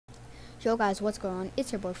Yo guys, what's going on?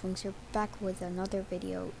 It's your boy Funks here, back with another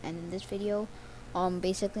video, and in this video,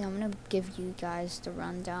 basically I'm gonna give you guys the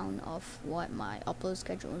rundown of what my upload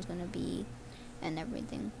schedule is gonna be and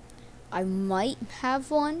everything. I might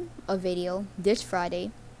have a video this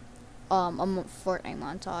Friday, a Fortnite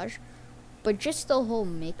montage, but just the whole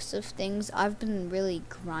mix of things. I've been really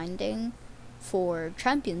grinding for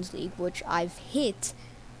Champions League, which I've hit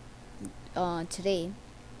today.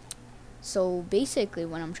 So basically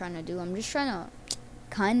what I'm trying to do, I'm just trying to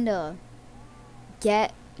kind of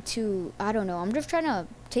get to, I don't know, I'm just trying to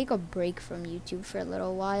take a break from YouTube for a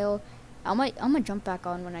little while. I'm gonna jump back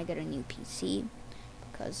on when I get a new PC,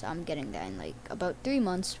 because I'm getting that in like about 3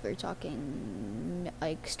 months. We're talking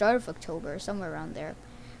like start of October, somewhere around there.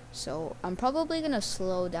 So I'm probably gonna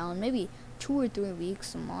slow down, maybe 2 or 3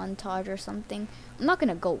 weeks, a montage or something. I'm not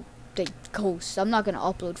gonna go like ghost. I'm not gonna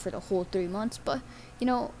upload for the whole 3 months, but you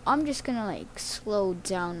know, I'm just gonna like slow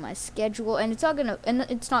down my schedule, and it's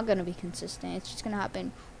not gonna be consistent. It's just gonna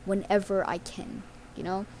happen whenever I can, you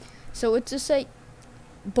know. So it's just like,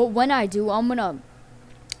 but when I do, I'm gonna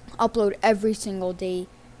upload every single day.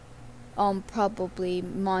 Probably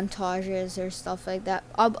montages or stuff like that.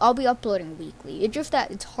 I'll be uploading weekly. It's just that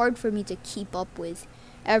it's hard for me to keep up with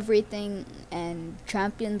everything and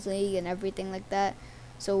Champions League and everything like that.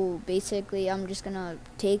 So basically, I'm just gonna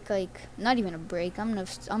take like not even a break. I'm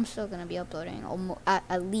still gonna be uploading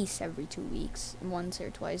at least every 2 weeks, once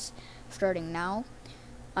or twice, starting now.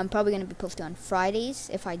 I'm probably gonna be posting on Fridays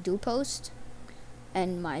if I do post,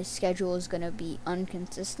 and my schedule is gonna be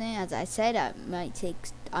inconsistent. As I said,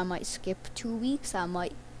 I might skip 2 weeks. I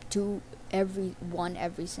might do every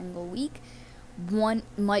single week. One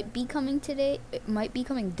might be coming today. It might be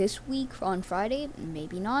coming this week on Friday.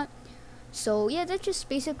 Maybe not. So yeah, that's just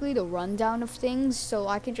basically the rundown of things. So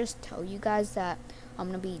I can just tell you guys that I'm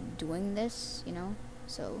gonna be doing this, you know.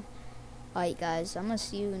 So alright guys, I'm gonna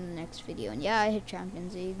see you in the next video. And yeah, I hit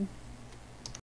Champions League.